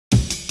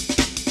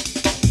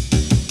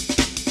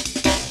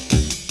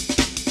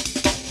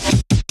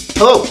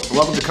Hello, and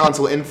welcome to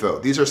Console Info.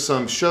 These are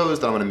some shows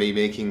that I'm going to be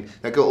making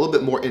that go a little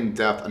bit more in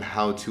depth on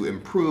how to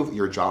improve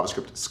your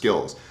JavaScript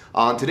skills.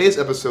 On today's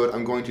episode,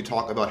 I'm going to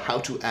talk about how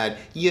to add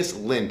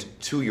ESLint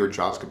to your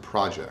JavaScript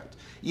project.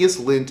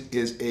 ESLint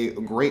is a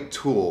great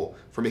tool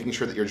for making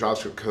sure that your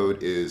JavaScript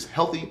code is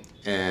healthy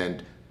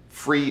and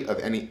free of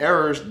any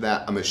errors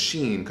that a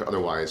machine could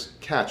otherwise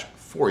catch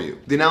for you.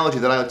 The analogy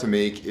that I like to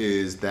make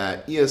is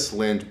that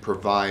ESLint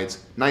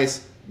provides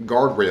nice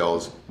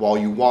guardrails while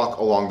you walk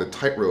along the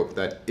tightrope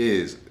that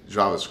is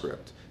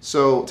JavaScript.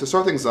 So to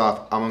start things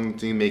off, I'm going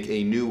to make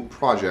a new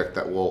project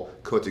that we'll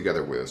code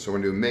together with. So we're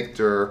going to make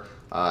dir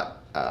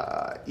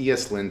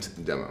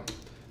ESLint demo,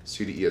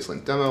 cd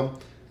ESLint demo,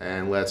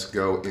 and let's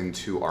go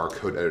into our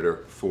code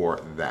editor for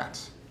that.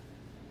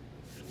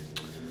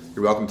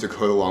 You're welcome to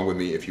code along with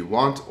me if you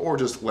want, or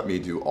just let me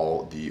do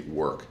all the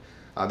work.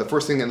 The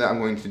first thing that I'm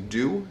going to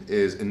do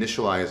is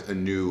initialize a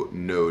new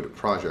node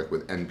project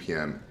with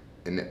npm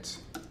init.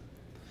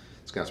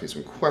 It's going to ask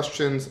me some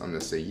questions. I'm going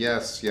to say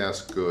yes,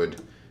 yes,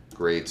 good,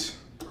 great,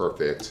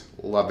 perfect,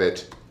 love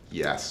it,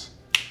 yes,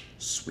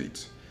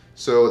 sweet.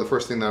 So the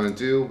first thing that I'm going to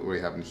do, what we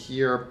have in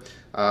here,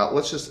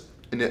 let's just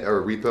init a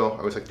repo. I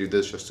always like to do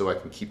this just so I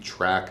can keep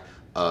track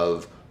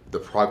of the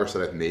progress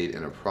that I've made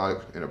in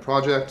a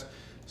project.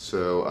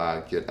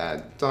 So git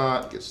add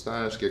dot, git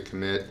status, git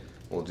commit.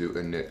 We'll do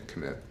init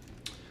commit.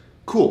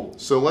 Cool.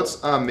 So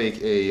let's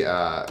make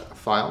a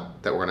file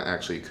that we're going to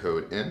actually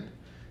code in.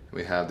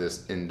 We have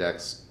this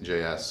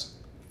index.js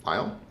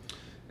file.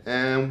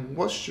 And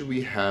what should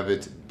we have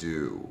it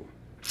do?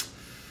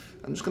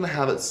 I'm just going to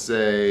have it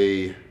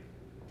say,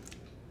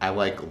 I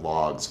like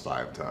logs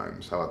 5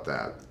 times. How about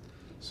that?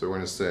 So we're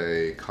going to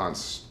say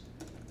const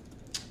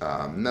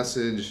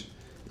message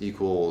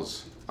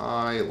equals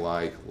I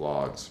like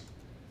logs.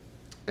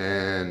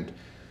 And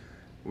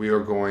we are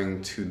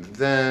going to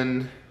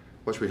then,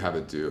 what should we have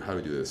it do? How do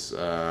we do this?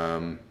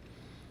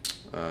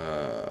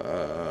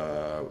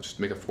 Just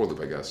make a for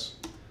loop, I guess.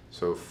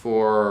 So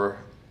for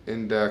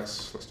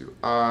index, let's do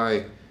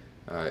I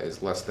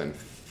is less than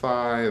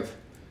 5,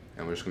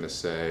 and we're just going to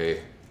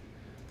say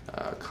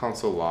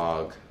console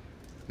log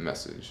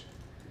message.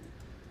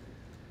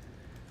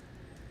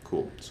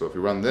 Cool. So if we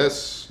run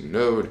this,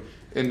 node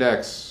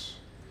index,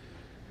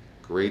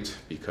 great,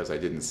 because I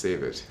didn't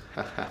save it.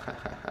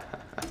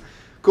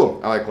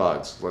 Cool. I like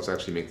logs. Let's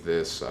actually make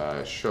this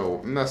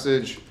show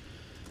message.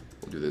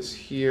 We'll do this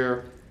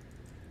here.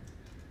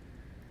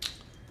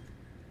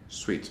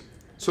 Sweet.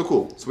 So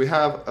cool. So we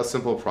have a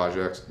simple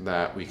project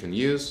that we can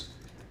use,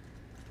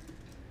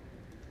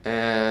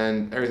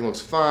 and everything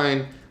looks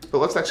fine, but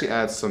let's actually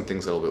add some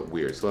things a little bit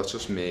weird. So let's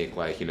just make,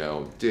 like, you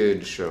know,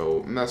 did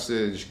show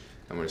message,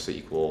 and we're going to say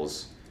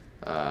equals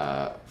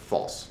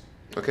false.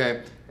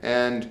 Okay?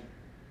 And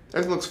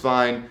everything looks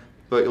fine,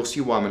 but you'll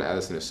see why I'm going to add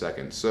this in a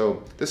second.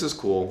 So this is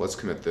cool. Let's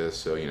commit this.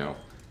 So, you know,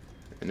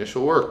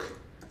 initial work.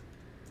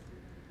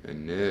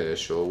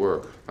 Initial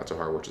work. That's a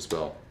hard word to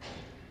spell.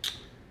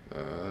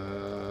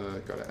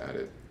 Gotta add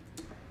it.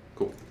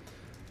 Cool.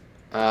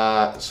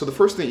 So the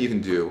first thing you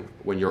can do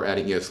when you're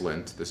adding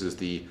ESLint, this is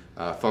the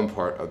fun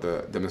part of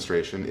the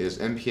demonstration, is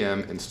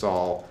npm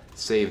install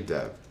save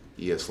dev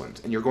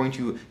ESLint. And you're going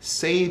to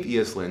save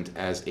ESLint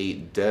as a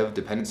dev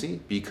dependency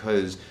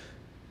because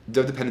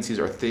dev dependencies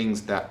are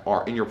things that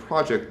are in your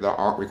project that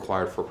aren't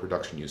required for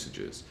production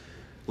usages.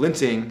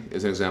 Linting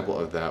is an example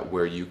of that,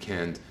 where you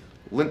can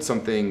lint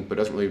something but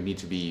doesn't really need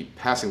to be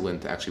passing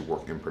lint to actually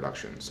work in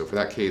production. So for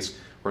that case,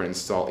 we're going to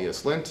install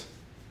ESLint.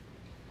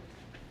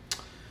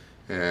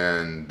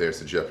 And there's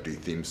the Jeopardy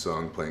theme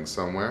song playing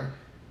somewhere.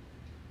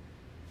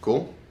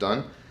 Cool,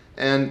 done.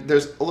 And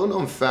there's a little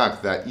known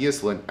fact that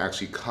ESLint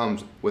actually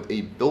comes with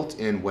a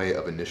built-in way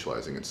of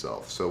initializing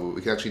itself. So what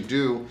we can actually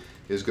do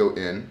is go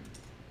in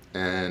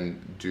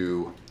and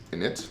do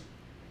init.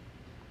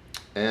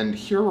 And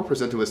here we're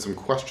presented with some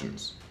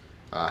questions.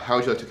 How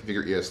would you like to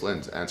configure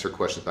ESLint? Answer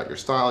questions about your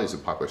style, use a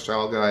popular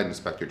style guide,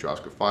 inspect your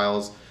JavaScript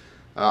files.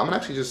 I'm going to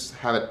actually just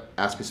have it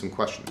ask me some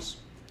questions.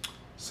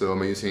 So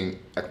am I using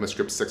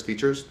ECMAScript 6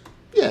 features?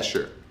 Yeah,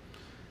 sure.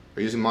 Are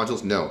you using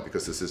modules? No,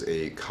 because this is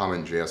a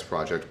common JS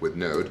project with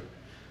Node.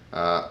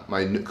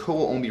 My code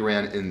will only be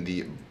ran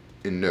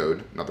in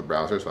Node, not the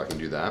browser, so I can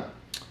do that.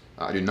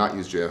 I do not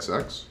use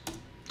JSX.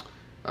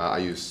 I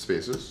use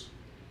spaces.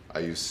 I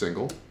use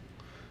single.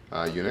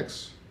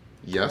 Unix.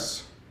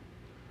 Yes.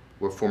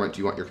 What format do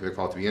you want your config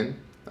file to be in?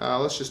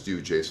 Let's just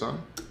do JSON.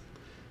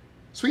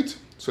 Sweet.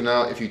 So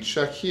now if you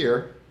check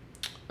here,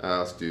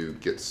 let's do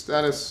git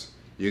status.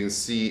 You can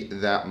see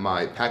that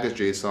my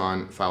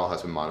package.json file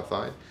has been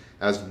modified,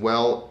 as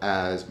well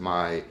as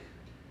my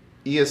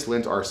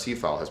ESLint RC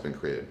file has been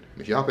created.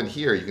 If you hop in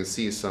here, you can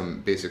see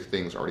some basic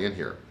things already in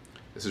here.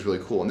 This is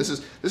really cool, and this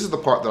is the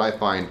part that I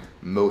find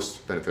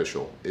most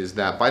beneficial, is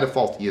that by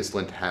default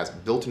ESLint has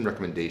built-in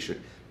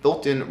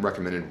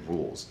recommended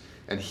rules.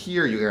 And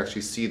here you can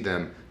actually see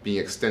them being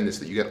extended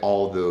so that you get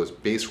all of those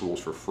base rules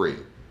for free.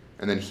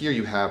 And then here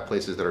you have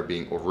places that are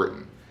being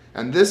overwritten.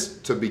 And this,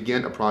 to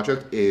begin a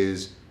project,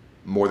 is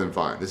more than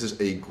fine. This is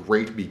a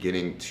great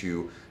beginning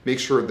to make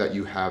sure that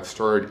you have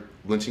started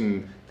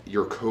linting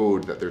your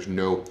code, that there's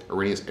no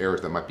erroneous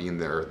errors that might be in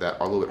there that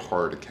are a little bit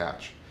harder to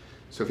catch.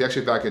 So if you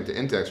actually back into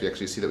index, we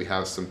actually see that we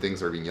have some things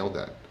that are being yelled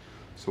at.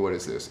 So what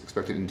is this?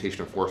 Expected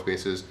indentation of 4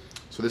 spaces.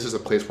 So this is a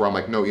place where I'm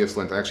like, no,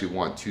 ESLint, I actually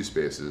want 2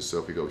 spaces. So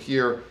if we go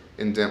here,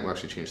 indent, we'll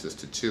actually change this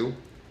to 2.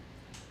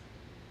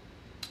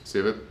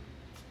 Save it.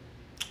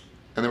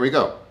 And there we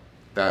go.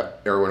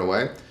 That error went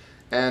away.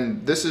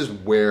 And this is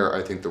where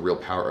I think the real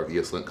power of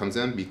ESLint comes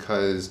in,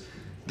 because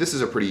this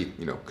is a pretty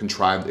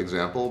contrived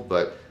example,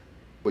 but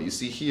what you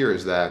see here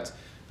is that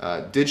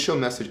did show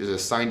message is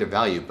assigned a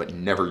value but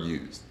never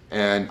used.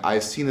 And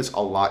I've seen this a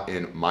lot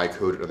in my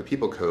code and other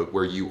people's code,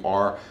 where you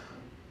are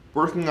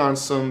working on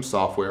some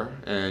software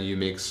and you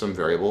make some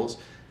variables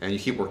and you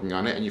keep working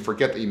on it and you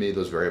forget that you made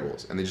those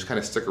variables, and they just kind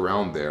of stick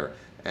around there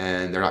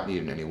and they're not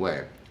needed in any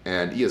way.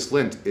 And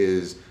ESLint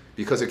is,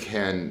 because it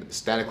can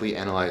statically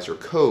analyze your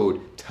code,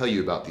 tell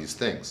you about these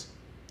things.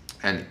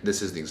 And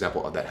this is the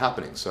example of that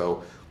happening.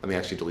 So let me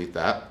actually delete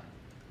that.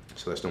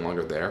 So that's no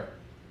longer there.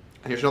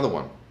 And here's another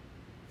one.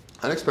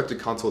 Unexpected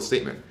console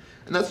statement.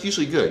 And that's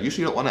usually good.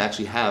 Usually you don't want to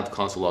actually have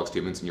console log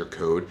statements in your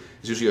code.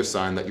 It's usually a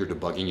sign that you're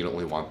debugging, you don't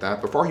really want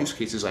that. But for our use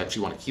cases, I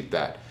actually want to keep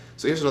that.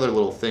 So here's another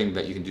little thing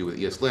that you can do with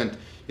ESLint.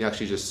 You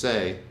actually just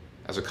say,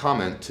 as a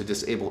comment, to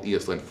disable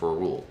ESLint for a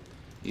rule.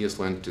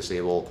 ESLint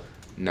disable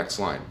next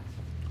line.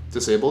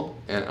 Disabled,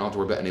 and I don't have to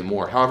worry about it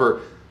anymore.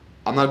 However,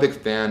 I'm not a big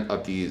fan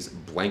of these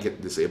blanket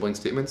disabling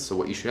statements, so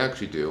what you should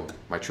actually do,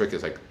 my trick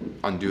is like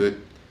undo it,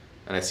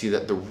 and I see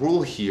that the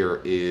rule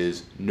here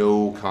is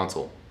no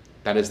console.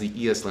 That is the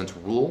ESLint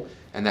rule,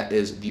 and that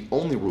is the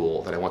only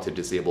rule that I want to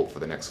disable for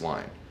the next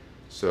line.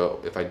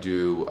 So if I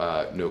do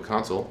no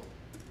console,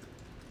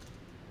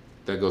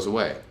 that goes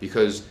away.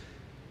 Because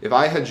if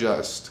I had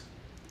just,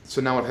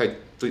 so now if I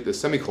delete the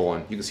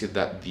semicolon, you can see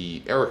that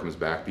the error comes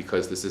back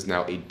because this is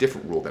now a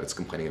different rule that it's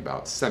complaining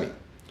about, semi.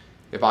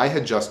 If I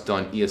had just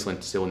done ESLint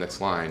disable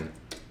next line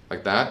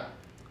like that,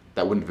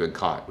 that wouldn't have been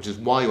caught, which is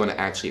why you want to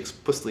actually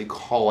explicitly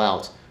call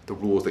out the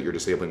rules that you're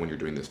disabling when you're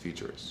doing these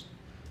features.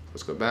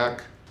 Let's go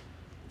back,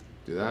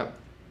 do that,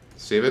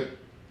 save it.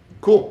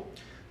 Cool.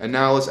 And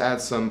now let's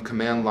add some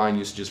command line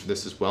usages for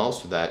this as well,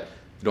 so that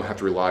you don't have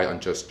to rely on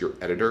just your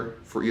editor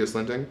for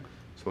ESLinting.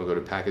 So we'll go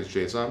to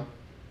package.json.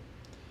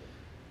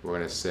 We're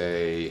going to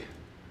say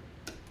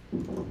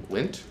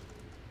lint,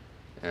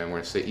 and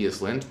we're going to say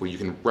ESLint, where you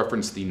can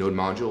reference the node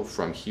module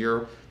from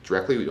here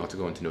directly. We don't have to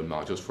go into node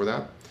modules for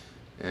that.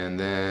 And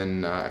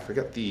then I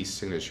forget the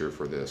signature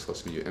for this.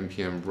 Let's do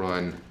npm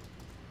run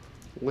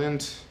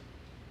lint,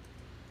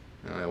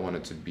 and I want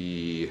it to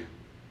be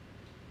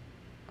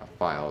a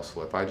file.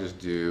 So if I just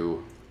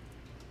do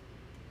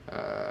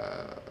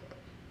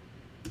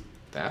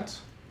that,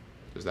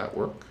 does that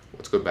work?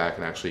 Let's go back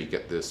and actually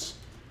get this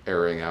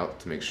erroring out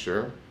to make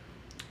sure.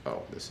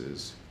 Oh, this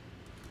is,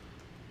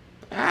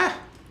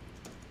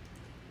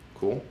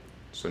 cool.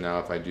 So now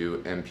if I do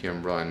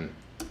npm run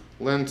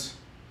lint,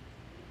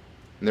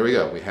 and there we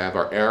go, we have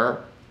our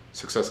error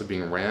successfully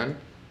being ran.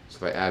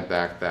 So if I add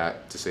back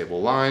that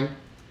disable line,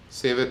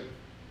 save it,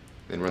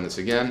 then run this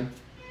again,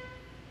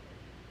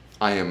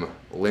 I am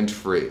lint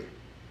free.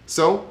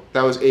 So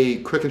that was a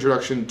quick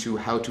introduction to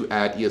how to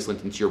add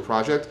ESLint into your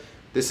project.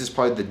 This is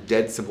probably the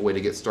dead simple way to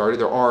get started.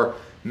 There are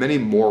many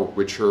more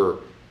richer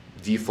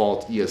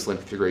default ESLint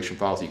configuration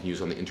files that you can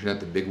use on the internet.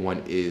 The big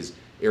one is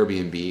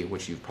Airbnb,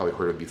 which you've probably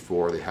heard of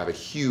before. They have a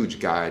huge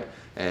guide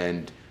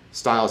and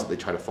styles that they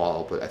try to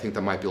follow, but I think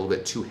that might be a little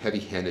bit too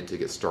heavy-handed to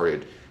get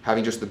started.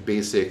 Having just the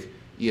basic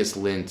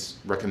ESLint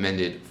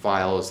recommended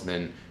files and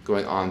then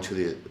going on to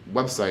the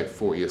website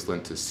for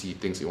ESLint to see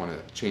things you want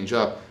to change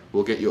up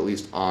will get you at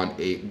least on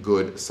a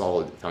good,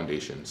 solid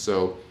foundation.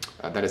 So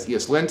that is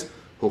ESLint.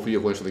 Hopefully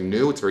you've learned something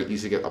new. It's very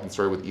easy to get up and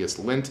started with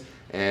ESLint,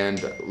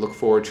 and look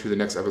forward to the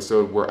next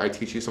episode where I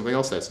teach you something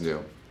else that's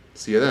new.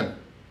 See you then.